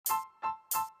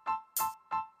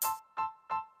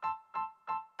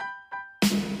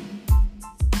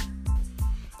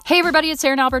Hey everybody, it's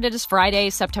Erin Albert. It is Friday,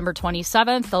 September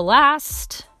 27th, the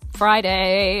last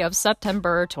Friday of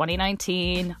September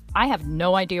 2019. I have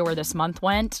no idea where this month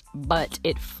went, but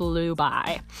it flew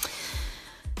by.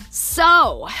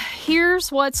 So,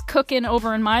 here's what's cooking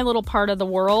over in my little part of the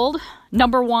world.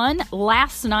 Number one,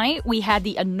 last night we had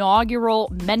the inaugural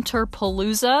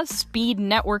Mentorpalooza speed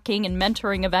networking and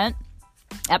mentoring event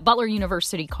at Butler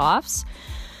University Coffs.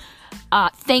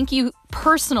 Thank you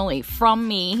personally from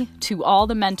me to all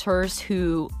the mentors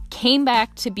who came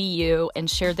back to BU and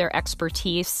shared their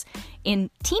expertise in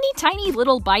teeny tiny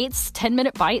little bites,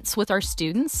 10-minute bites with our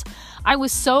students. I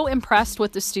was so impressed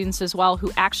with the students as well,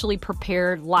 who actually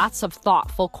prepared lots of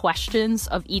thoughtful questions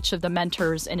of each of the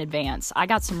mentors in advance. I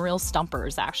got some real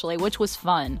stumpers actually, which was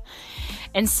fun.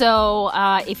 And so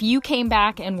if you came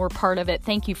back and were part of it,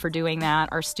 thank you for doing that.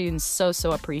 Our students so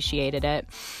appreciated it.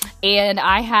 And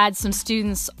I had some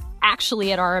students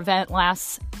actually at our event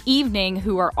last evening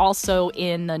who are also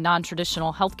in the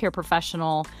non-traditional healthcare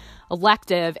professional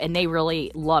elective, and they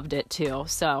really loved it too.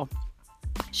 So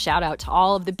shout out to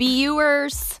all of the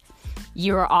BUers.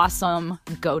 You're awesome.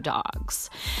 Go Dogs.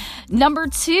 Number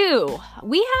two,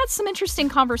 we had some interesting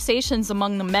conversations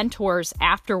among the mentors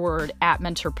afterward at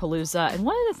Mentorpalooza. And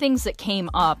one of the things that came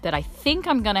up that I think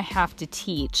I'm going to have to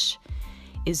teach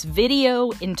is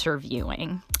video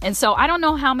interviewing. And so I don't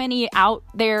know how many out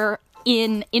there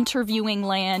in interviewing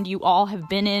land you all have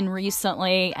been in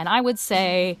recently. And I would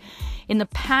say in the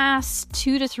past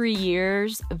 2 to 3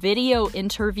 years, video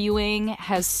interviewing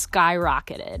has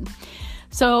skyrocketed.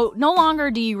 So no longer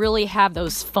do you really have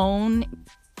those phone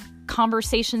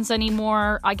conversations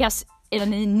anymore. I guess in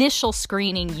an initial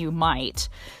screening, you might.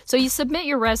 So you submit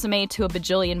your resume to a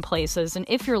bajillion places, and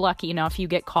if you're lucky enough, you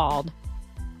get called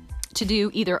to do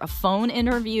either a phone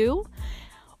interview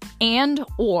and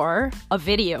or a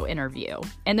video interview.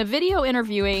 And the video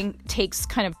interviewing takes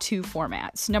kind of two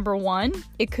formats. Number one,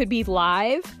 it could be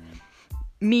live,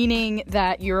 meaning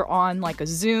that you're on like a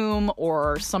Zoom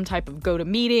or some type of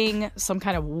GoToMeeting, some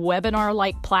kind of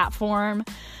webinar-like platform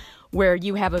where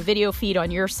you have a video feed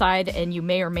on your side and you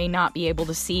may or may not be able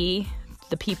to see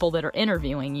the people that are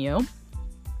interviewing you.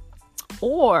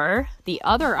 Or the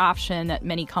other option that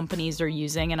many companies are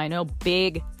using, and I know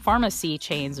big pharmacy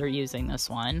chains are using this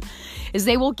one, is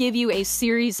they will give you a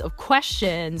series of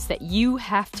questions that you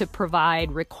have to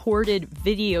provide recorded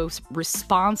video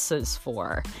responses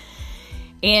for.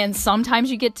 And sometimes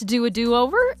you get to do a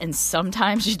do-over and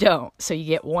sometimes you don't. So you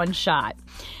get one shot.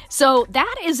 So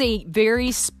that is a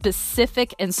very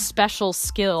specific and special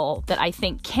skill that I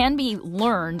think can be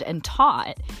learned and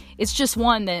taught. It's just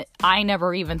one that I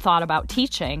never even thought about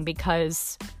teaching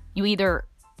because you either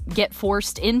get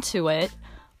forced into it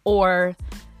or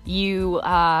you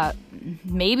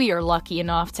maybe are lucky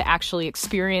enough to actually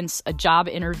experience a job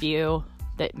interview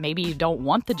that maybe you don't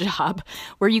want the job,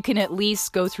 where you can at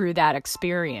least go through that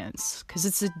experience, because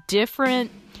it's a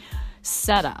different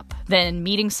setup than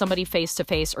meeting somebody face to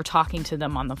face or talking to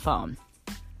them on the phone.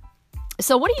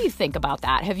 So what do you think about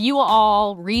that? Have you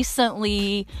all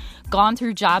recently gone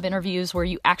through job interviews where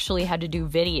you actually had to do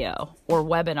video or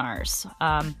webinars?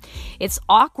 It's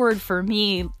awkward for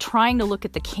me trying to look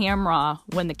at the camera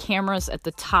when the camera's at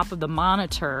the top of the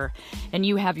monitor and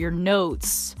you have your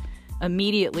notes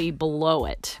immediately below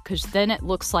it, because then it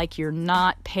looks like you're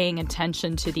not paying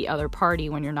attention to the other party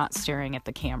when you're not staring at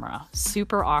the camera.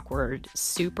 Super awkward,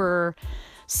 super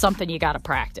something you got to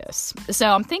practice. So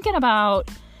I'm thinking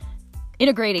about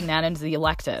integrating that into the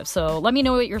elective. So let me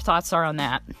know what your thoughts are on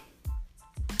that.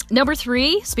 Number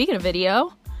three, speaking of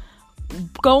video,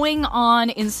 going on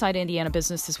Inside Indiana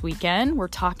Business this weekend. We're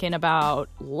talking about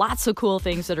lots of cool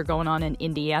things that are going on in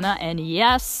Indiana. And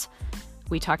yes,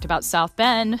 we talked about South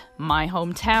Bend, my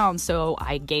hometown, so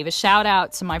I gave a shout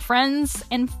out to my friends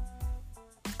and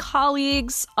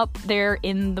colleagues up there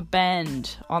in the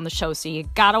Bend on the show, so you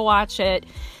gotta watch it.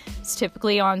 It's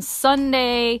typically on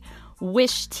Sunday,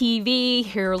 Wish TV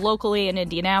here locally in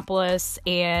Indianapolis,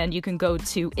 and you can go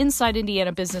to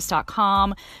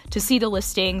InsideIndianaBusiness.com to see the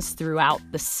listings throughout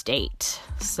the state.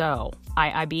 So,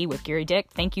 IIB with Gary Dick.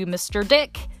 Thank you, Mr.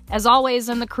 Dick, as always,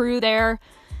 and the crew there,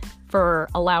 for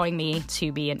allowing me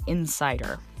to be an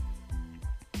insider.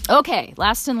 Okay,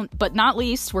 last but not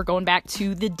least, we're going back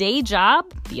to the day job,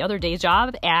 the other day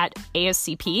job at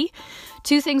ASCP.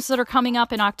 Two things that are coming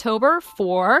up in October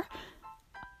for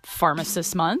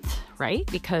Pharmacist Month, right?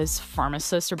 Because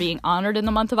pharmacists are being honored in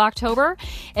the month of October.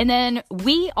 And then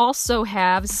we also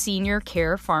have Senior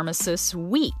Care Pharmacists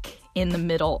Week in the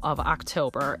middle of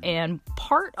October. And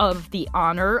part of the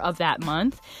honor of that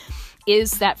month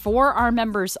is that for our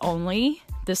members only,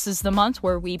 This is the month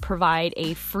where we provide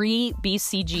a free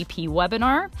BCGP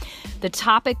webinar. The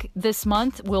topic this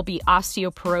month will be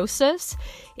osteoporosis.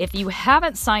 If you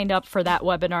haven't signed up for that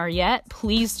webinar yet,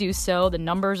 please do so. The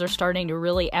numbers are starting to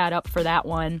really add up for that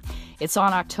one. It's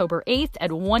on October 8th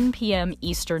at 1 p.m.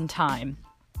 Eastern Time.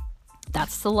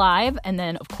 That's the live, and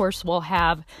then of course we'll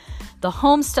have the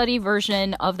home study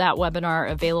version of that webinar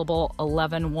available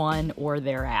 11/1 or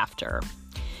thereafter.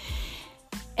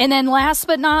 And then last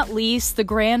but not least, the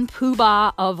grand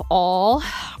poobah of all,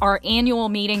 our annual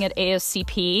meeting at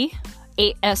ASCP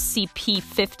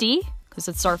 50, because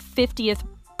it's our 50th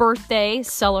birthday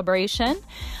celebration,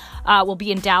 will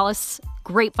be in Dallas,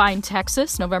 Grapevine,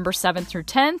 Texas, November 7th through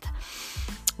 10th.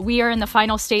 We are in the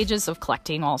final stages of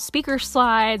collecting all speaker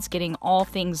slides, getting all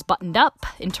things buttoned up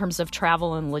in terms of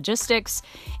travel and logistics.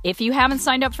 If you haven't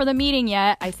signed up for the meeting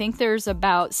yet, I think there's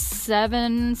about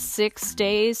 6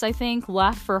 days,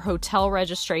 left for hotel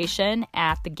registration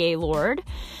at the Gaylord.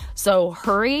 So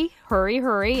hurry,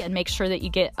 and make sure that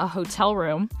you get a hotel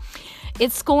room.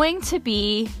 It's going to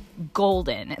be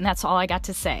golden, and that's all I got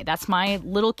to say. That's my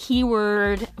little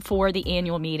keyword for the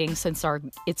annual meeting, since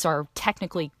it's our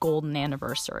technically golden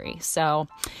anniversary. So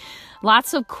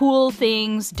lots of cool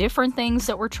things, different things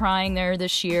that we're trying there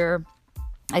this year.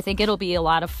 I think it'll be a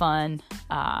lot of fun,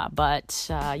 but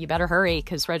you better hurry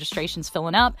because registration's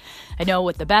filling up. I know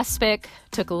with the BESPIC,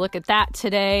 took a look at that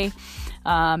today.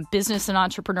 Business and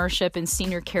Entrepreneurship in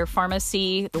Senior Care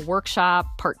Pharmacy, the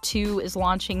workshop, part 2 is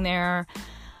launching there.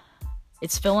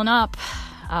 It's filling up.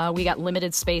 We got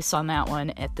limited space on that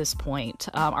one at this point.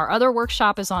 Our other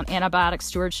workshop is on antibiotic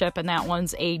stewardship, and that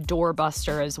one's a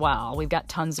doorbuster as well. We've got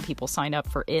tons of people signed up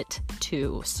for it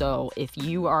too. So if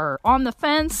you are on the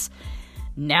fence,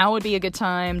 now would be a good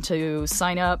time to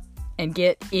sign up and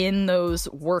get in those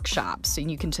workshops.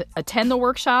 And you can attend the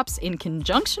workshops in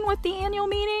conjunction with the annual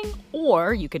meeting,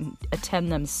 or you can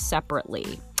attend them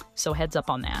separately. So heads up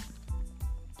on that.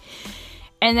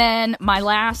 And then my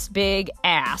last big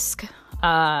ask,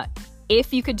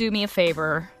 if you could do me a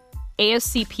favor,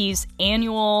 ASCP's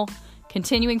annual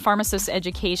Continuing Pharmacist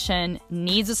Education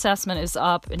Needs Assessment is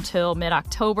up until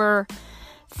mid-October.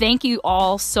 Thank you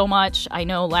all so much. I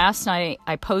know last night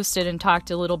I posted and talked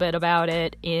a little bit about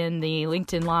it in the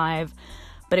LinkedIn Live,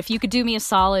 but if you could do me a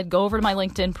solid, go over to my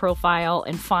LinkedIn profile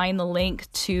and find the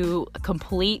link to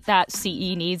complete that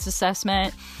CE Needs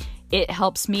Assessment. It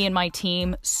helps me and my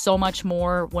team so much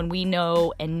more when we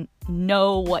know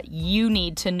what you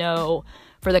need to know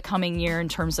for the coming year in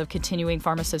terms of continuing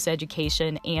pharmacist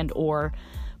education and or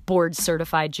board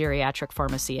certified geriatric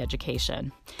pharmacy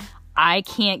education. I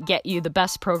can't get you the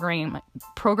best programming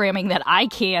that I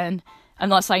can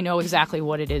unless I know exactly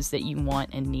what it is that you want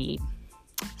and need.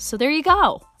 So there you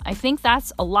go. I think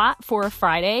that's a lot for a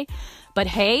Friday, but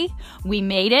hey, we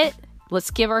made it.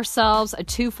 Let's give ourselves a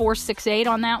 2, 4, 6, 8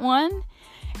 on that one.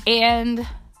 And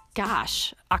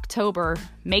gosh, October,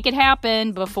 make it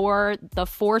happen before the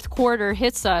fourth quarter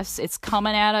hits us. It's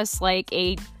coming at us like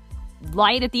a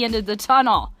light at the end of the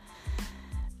tunnel.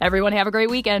 Everyone have a great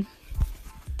weekend.